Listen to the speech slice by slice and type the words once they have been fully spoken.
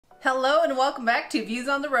Hello and welcome back to Views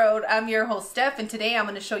on the Road. I'm your host Steph, and today I'm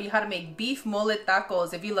going to show you how to make beef mole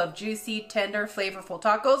tacos. If you love juicy, tender, flavorful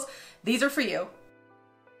tacos, these are for you.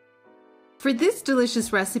 For this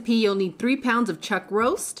delicious recipe, you'll need 3 pounds of chuck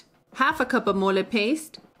roast, half a cup of mole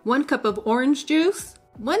paste, 1 cup of orange juice,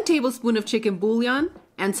 1 tablespoon of chicken bouillon,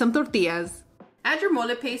 and some tortillas. Add your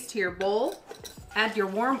mole paste to your bowl, add your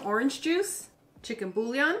warm orange juice, chicken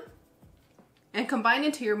bouillon, and combine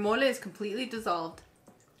until your mole is completely dissolved.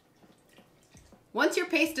 Once your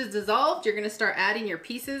paste is dissolved, you're going to start adding your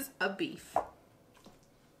pieces of beef.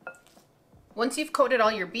 Once you've coated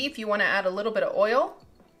all your beef, you want to add a little bit of oil.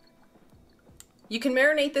 You can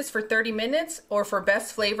marinate this for 30 minutes or for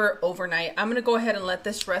best flavor overnight. I'm going to go ahead and let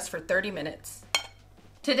this rest for 30 minutes.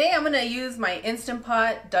 Today I'm going to use my Instant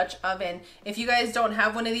Pot Dutch oven. If you guys don't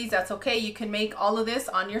have one of these, that's okay. You can make all of this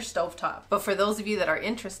on your stovetop. But for those of you that are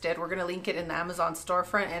interested, we're going to link it in the Amazon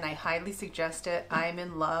storefront and I highly suggest it. I'm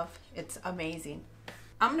in love. It's amazing.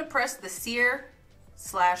 I'm going to press the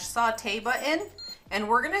sear/saute button and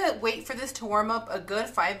we're going to wait for this to warm up a good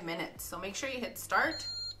 5 minutes. So make sure you hit start.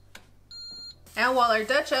 And while our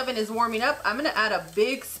Dutch oven is warming up, I'm going to add a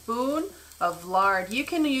big spoon of lard. You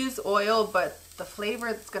can use oil, but the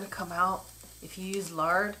flavor that's going to come out if you use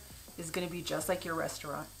lard is going to be just like your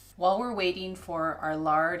restaurant. While we're waiting for our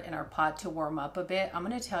lard and our pot to warm up a bit, I'm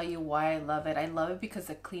going to tell you why I love it. I love it because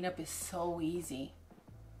the cleanup is so easy.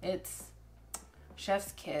 It's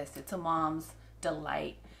chef's kiss. It's a mom's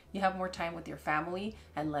delight. You have more time with your family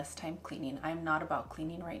and less time cleaning. I'm not about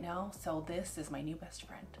cleaning right now, so this is my new best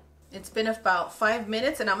friend. It's been about 5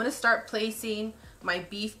 minutes and I'm going to start placing my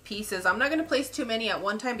beef pieces. I'm not going to place too many at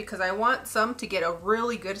one time because I want some to get a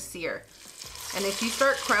really good sear. And if you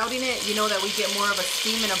start crowding it, you know that we get more of a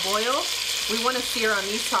steam and a boil. We want to sear on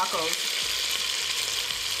these tacos.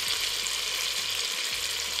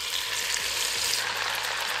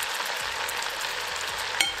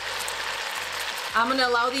 I'm going to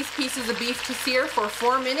allow these pieces of beef to sear for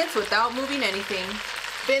 4 minutes without moving anything.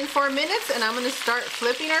 Been 4 minutes and I'm going to start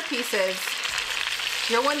flipping our pieces.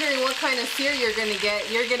 You're wondering what kind of sear you're going to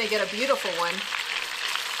get. You're going to get a beautiful one.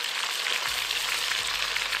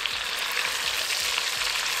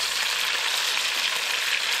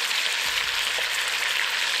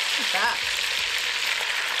 Look at that.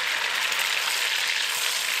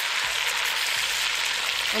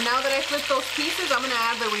 And now that I flipped those pieces, I'm going to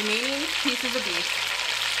add the remaining pieces of beef.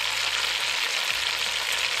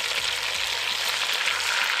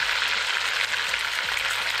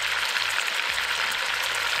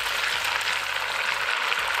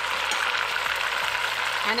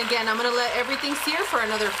 And again, I'm going to let everything sear for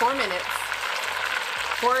another 4 minutes.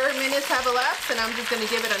 4 minutes have elapsed and I'm just going to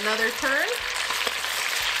give it another turn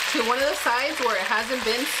to one of the sides where it hasn't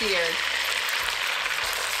been seared.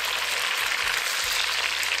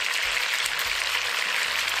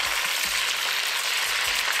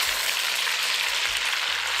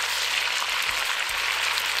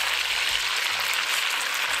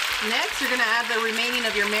 Next, you're going to add the remaining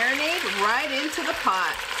of your marinade right into the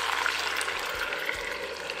pot.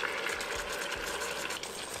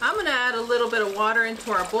 I'm going to add a little bit of water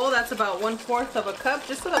into our bowl. That's about 1/4 of a cup,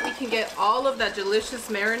 just so that we can get all of that delicious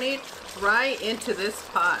marinade right into this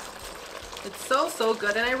pot. It's so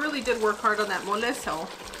good, and I really did work hard on that mole, so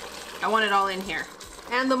I want it all in here.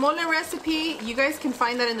 And the mole recipe, you guys can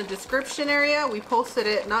find that in the description area. We posted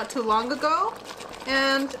it not too long ago.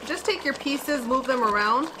 And just take your pieces, move them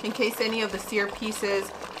around in case any of the sear pieces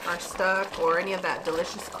are stuck or any of that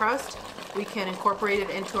delicious crust. We can incorporate it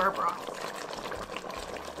into our broth.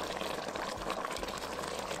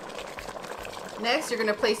 Next, you're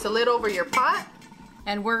going to place the lid over your pot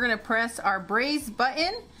and we're going to press our braised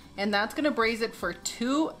button and that's going to braise it for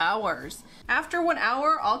 2 hours. After 1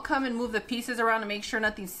 hour, I'll come and move the pieces around to make sure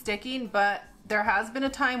nothing's sticking, but there has been a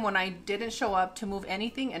time when I didn't show up to move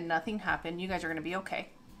anything and nothing happened. You guys are going to be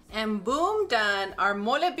okay. And boom, done. Our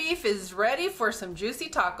mole beef is ready for some juicy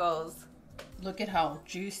tacos. Look at how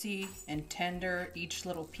juicy and tender each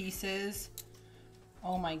little piece is.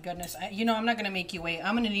 Oh my goodness. You know, I'm not going to make you wait.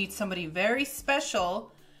 I'm going to need somebody very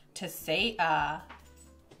special to say ah.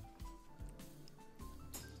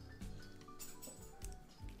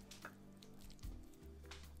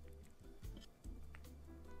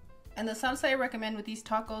 And the salsa I recommend with these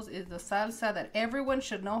tacos is the salsa that everyone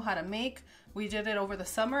should know how to make. We did it over the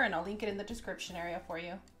summer and I'll link it in the description area for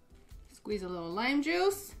you. Squeeze a little lime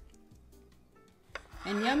juice.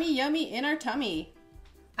 And yummy, yummy in our tummy.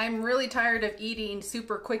 I'm really tired of eating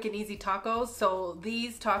super quick and easy tacos, so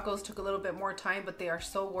these tacos took a little bit more time, but they are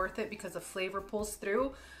so worth it because the flavor pulls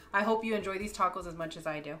through. I hope you enjoy these tacos as much as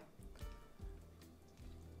I do.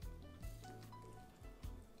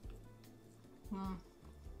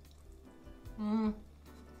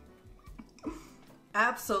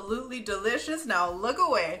 Absolutely delicious. Now look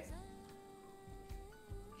away.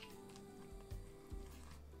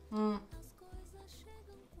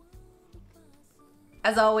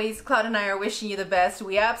 As always, Cloud and I are wishing you the best.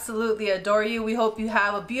 We absolutely adore you. We hope you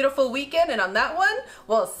have a beautiful weekend. And on that one,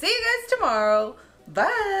 we'll see you guys tomorrow.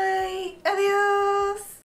 Bye. Adios.